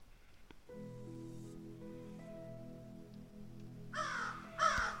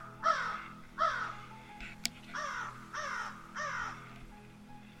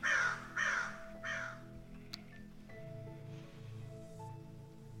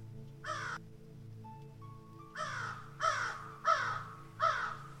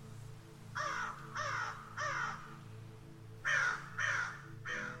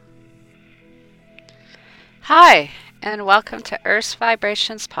Hi, and welcome to Earth's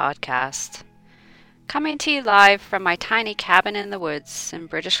Vibrations podcast. Coming to you live from my tiny cabin in the woods in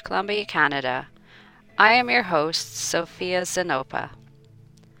British Columbia, Canada, I am your host, Sophia Zanopa.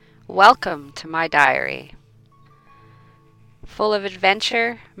 Welcome to my diary, full of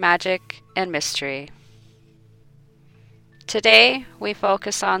adventure, magic, and mystery. Today, we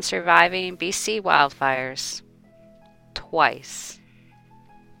focus on surviving BC wildfires. Twice.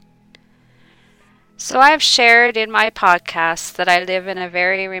 So I've shared in my podcast that I live in a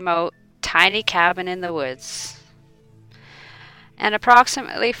very remote, tiny cabin in the woods. And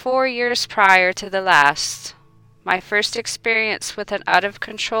approximately 4 years prior to the last, my first experience with an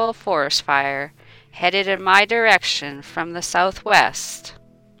out-of-control forest fire headed in my direction from the southwest.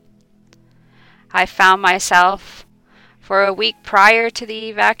 I found myself, for a week prior to the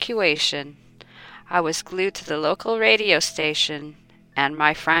evacuation, I was glued to the local radio station and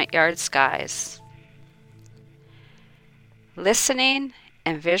my front yard skies, listening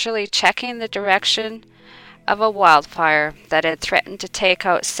and visually checking the direction of a wildfire that had threatened to take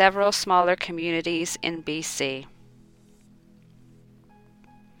out several smaller communities in BC.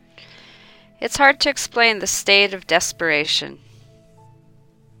 It's hard to explain the state of desperation.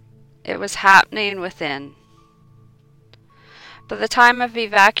 It was happening within. By the time of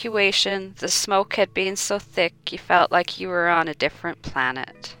evacuation, the smoke had been so thick you felt like you were on a different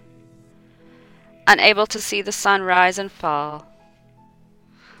planet. Unable to see the sun rise and fall,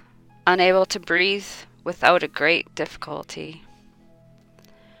 unable to breathe without a great difficulty.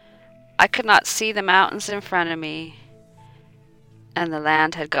 I could not see the mountains in front of me, and the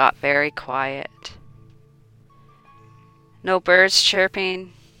land had got very quiet. No birds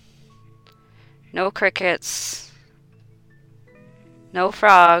chirping, no crickets, no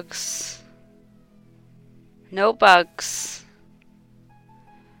frogs, no bugs,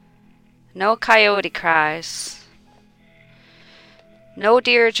 no coyote cries, no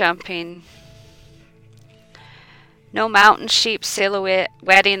deer jumping, no mountain sheep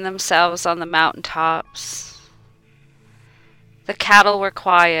silhouetting themselves on the mountain tops. The cattle were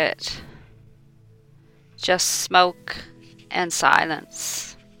quiet, just smoke and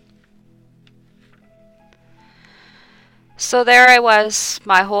silence. So there I was,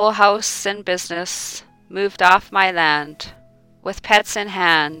 my whole house and business moved off my land. With pets in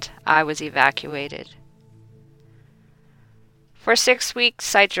hand, I was evacuated. For 6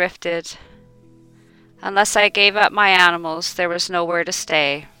 weeks I drifted. Unless I gave up my animals, there was nowhere to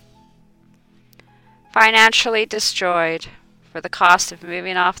stay. Financially destroyed, for the cost of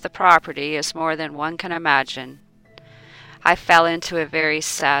moving off the property is more than one can imagine. I fell into a very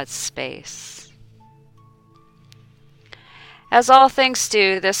sad space. As all things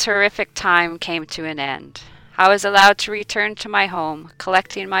do, this horrific time came to an end. I was allowed to return to my home,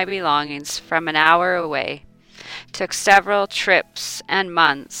 collecting my belongings from an hour away. Took several trips and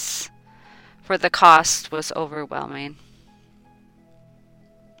months, for the cost was overwhelming.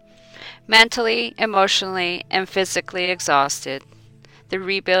 Mentally, emotionally, and physically exhausted, the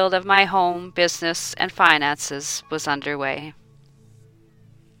rebuild of my home, business, and finances was underway.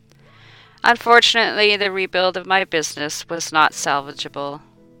 Unfortunately, the rebuild of my business was not salvageable.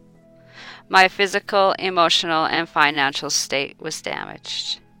 My physical, emotional, and financial state was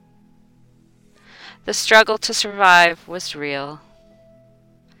damaged. The struggle to survive was real.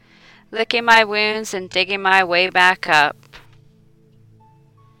 Licking my wounds and digging my way back up.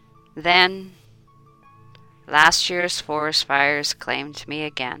 Then, last year's forest fires claimed me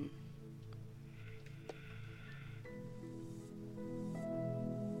again.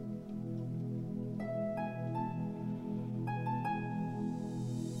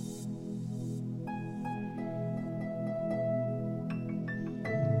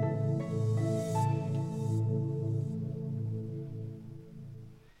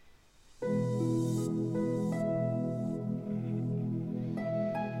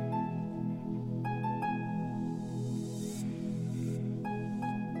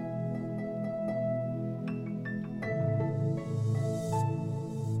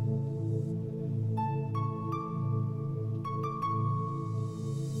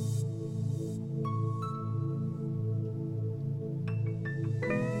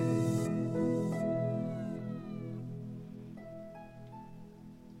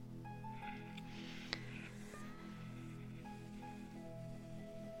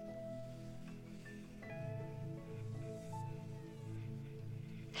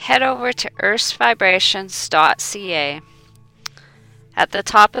 Head over to earthsvibrations.ca. At the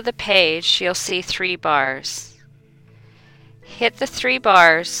top of the page, you'll see 3 bars. Hit the 3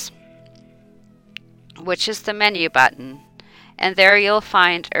 bars, which is the menu button, and there you'll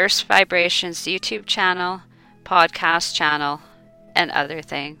find Earth's Vibrations YouTube channel, podcast channel, and other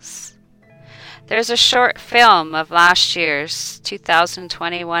things. There's a short film of last year's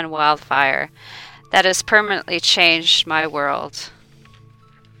 2021 wildfire that has permanently changed my world.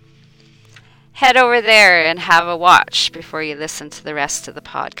 Head over there and have a watch before you listen to the rest of the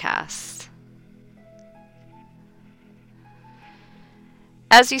podcast.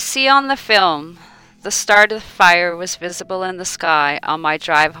 As you see on the film, the start of the fire was visible in the sky on my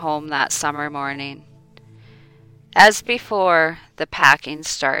drive home that summer morning. As before, the packing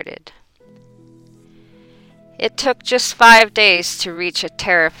started. It took just 5 days to reach a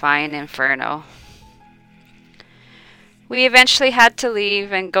terrifying inferno. We eventually had to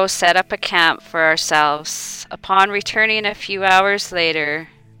leave and go set up a camp for ourselves. Upon returning a few hours later,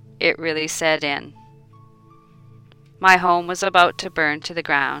 it really set in. My home was about to burn to the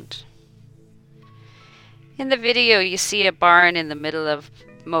ground. In the video, you see a barn in the middle of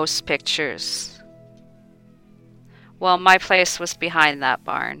most pictures. Well, my place was behind that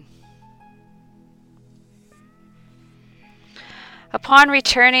barn. Upon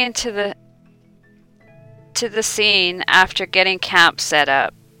returning to the scene after getting camp set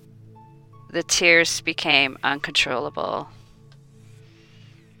up, the tears became uncontrollable.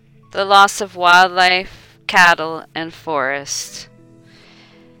 The loss of wildlife, cattle, and forest,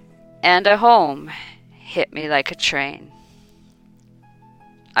 and a home hit me like a train.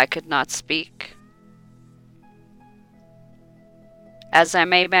 I could not speak. As I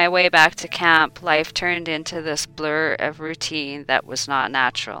made my way back to camp, life turned into this blur of routine that was not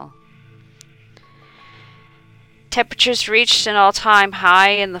natural. Temperatures reached an all-time high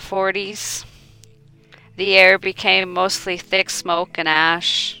in the 40s. The air became mostly thick smoke and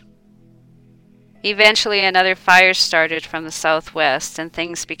ash. Eventually another fire started from the southwest and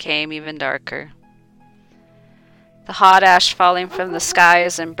things became even darker. The hot ash falling from the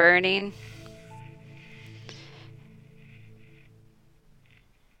skies and burning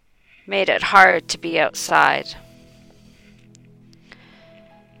made it hard to be outside.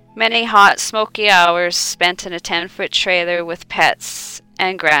 Many hot, smoky hours spent in a 10-foot trailer with pets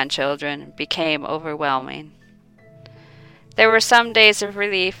and grandchildren became overwhelming. There were some days of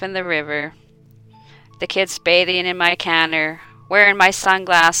relief in the river, the kids bathing in my canner, wearing my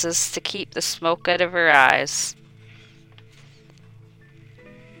sunglasses to keep the smoke out of her eyes.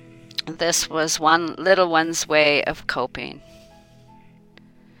 This was one little one's way of coping.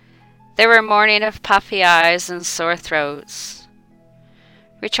 There were mornings of puffy eyes and sore throats.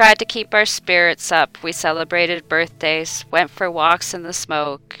 We tried to keep our spirits up. We celebrated birthdays, went for walks in the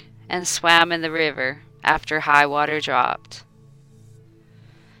smoke, and swam in the river after high water dropped.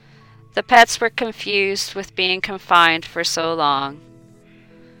 The pets were confused with being confined for so long.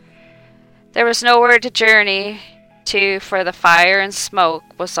 There was nowhere to journey to, for the fire and smoke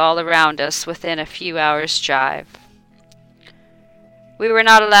was all around us within a few hours' drive. We were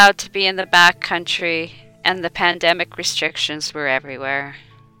not allowed to be in the back country, and the pandemic restrictions were everywhere.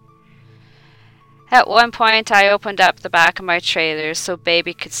 At one point, I opened up the back of my trailer so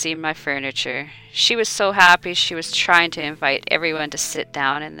Baby could see my furniture. She was so happy she was trying to invite everyone to sit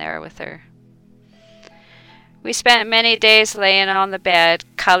down in there with her. We spent many days laying on the bed,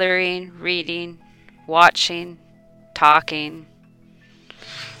 coloring, reading, watching, talking,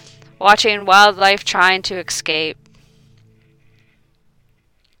 watching wildlife trying to escape.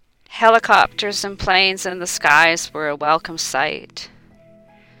 Helicopters and planes in the skies were a welcome sight.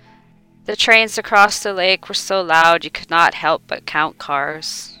 The trains across the lake were so loud you could not help but count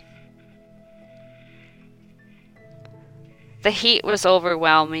cars. The heat was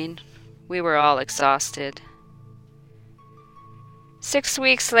overwhelming. We were all exhausted. 6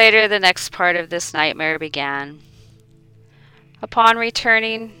 weeks later, the next part of this nightmare began. Upon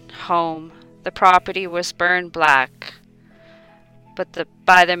returning home, the property was burned black. But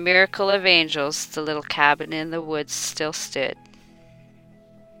by the miracle of angels, the little cabin in the woods still stood.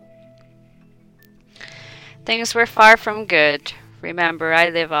 Things were far from good. Remember, I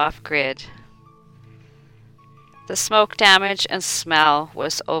live off-grid. The smoke damage and smell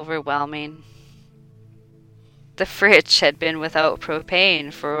was overwhelming. The fridge had been without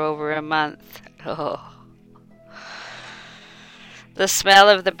propane for over a month. Oh. The smell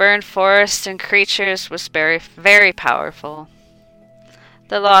of the burned forest and creatures was very, very powerful.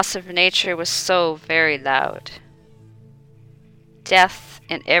 The loss of nature was so very loud. Death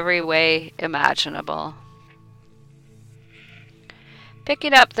in every way imaginable.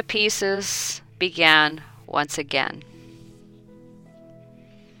 Picking up the pieces began once again.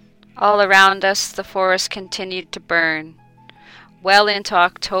 All around us, the forest continued to burn. Well into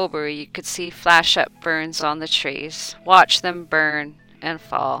October, you could see flash-up burns on the trees. Watch them burn and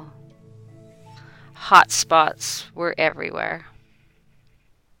fall. Hot spots were everywhere.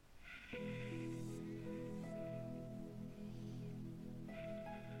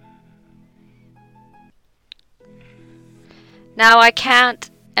 Now I can't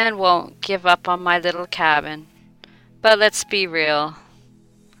and won't give up on my little cabin, but let's be real.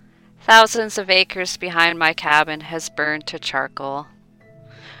 Thousands of acres behind my cabin has burned to charcoal,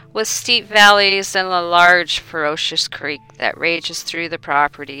 with steep valleys and a large ferocious creek that rages through the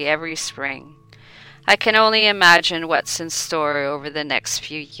property every spring. I can only imagine what's in store over the next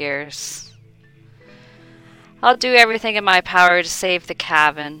few years. I'll do everything in my power to save the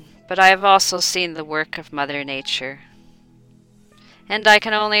cabin, but I have also seen the work of Mother Nature. And I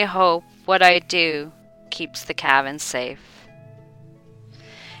can only hope what I do keeps the cabin safe.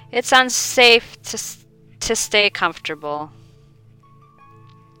 It's unsafe to stay comfortable.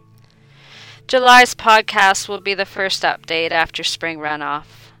 July's podcast will be the first update after spring runoff.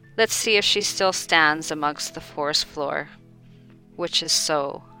 Let's see if she still stands amongst the forest floor, which is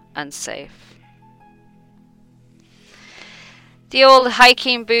so unsafe. The old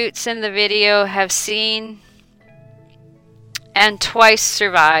hiking boots in the video have seen and twice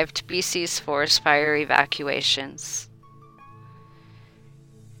survived BC's forest fire evacuations.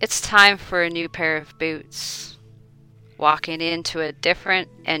 It's time for a new pair of boots, walking into a different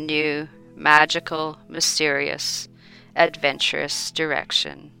and new, magical, mysterious, adventurous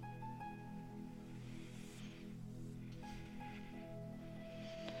direction.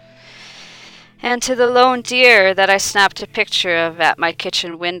 And to the lone deer that I snapped a picture of at my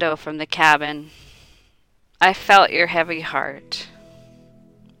kitchen window from the cabin, I felt your heavy heart.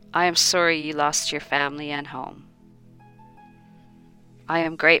 I am sorry you lost your family and home. I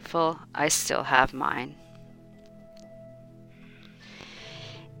am grateful I still have mine.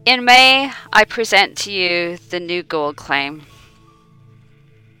 In May, I present to you the new gold claim.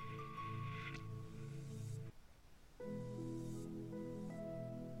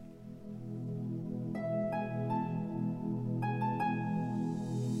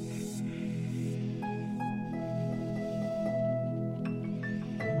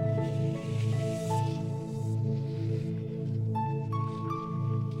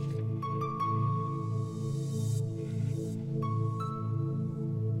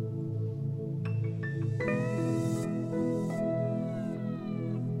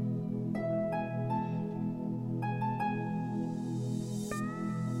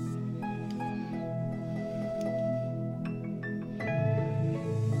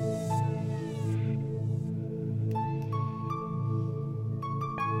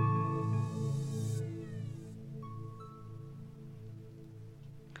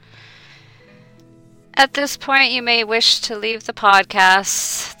 At this point, you may wish to leave the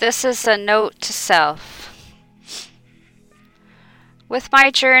podcast. This is a note to self. With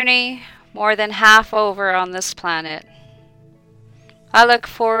my journey more than half over on this planet, I look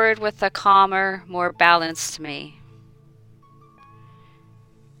forward with a calmer, more balanced me.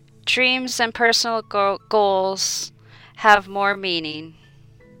 Dreams and personal goals have more meaning.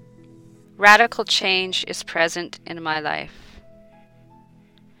 Radical change is present in my life.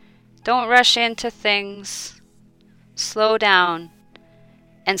 Don't rush into things. Slow down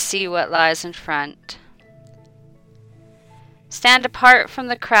and see what lies in front. Stand apart from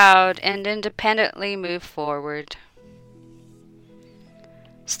the crowd and independently move forward.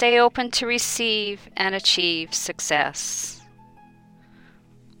 Stay open to receive and achieve success.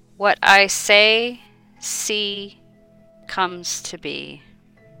 What I say, see, comes to be.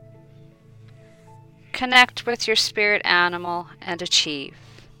 Connect with your spirit animal and achieve.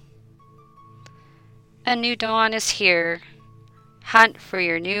 A new dawn is here. Hunt for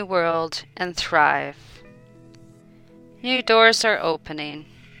your new world and thrive. New doors are opening.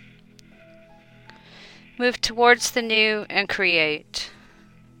 Move towards the new and create.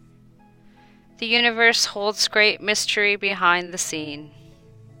 The universe holds great mystery behind the scene.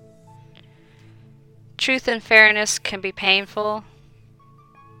 Truth and fairness can be painful.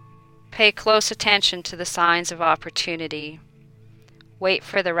 Pay close attention to the signs of opportunity. Wait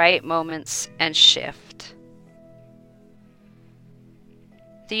for the right moments and shift.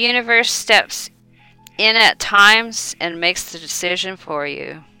 The universe steps in at times and makes the decision for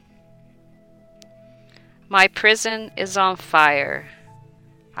you. My prison is on fire.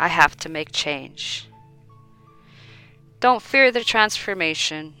 I have to make change. Don't fear the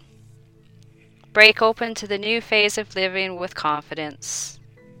transformation. Break open to the new phase of living with confidence.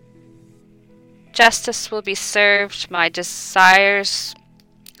 Justice will be served. My desired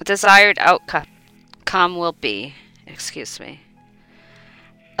outcome will be.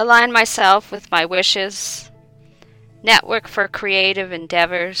 Align myself with my wishes. Network for creative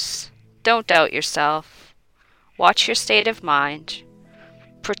endeavors. Don't doubt yourself. Watch your state of mind.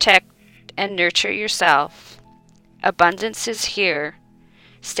 Protect and nurture yourself. Abundance is here.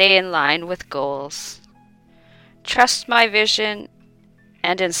 Stay in line with goals. Trust my vision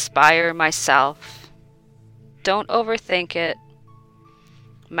and inspire myself. Don't overthink it.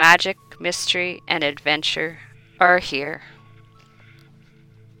 Magic, mystery, and adventure are here.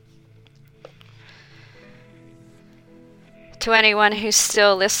 To anyone who's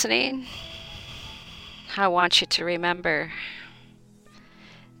still listening, I want you to remember,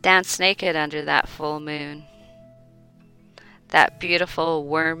 dance naked under that full moon, that beautiful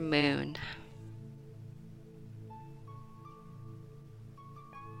worm moon.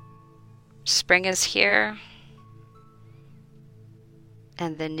 Spring is here,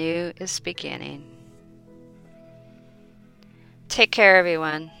 and the new is beginning. Take care,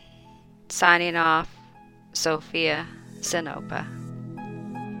 everyone. Signing off, Sophia Zanopa.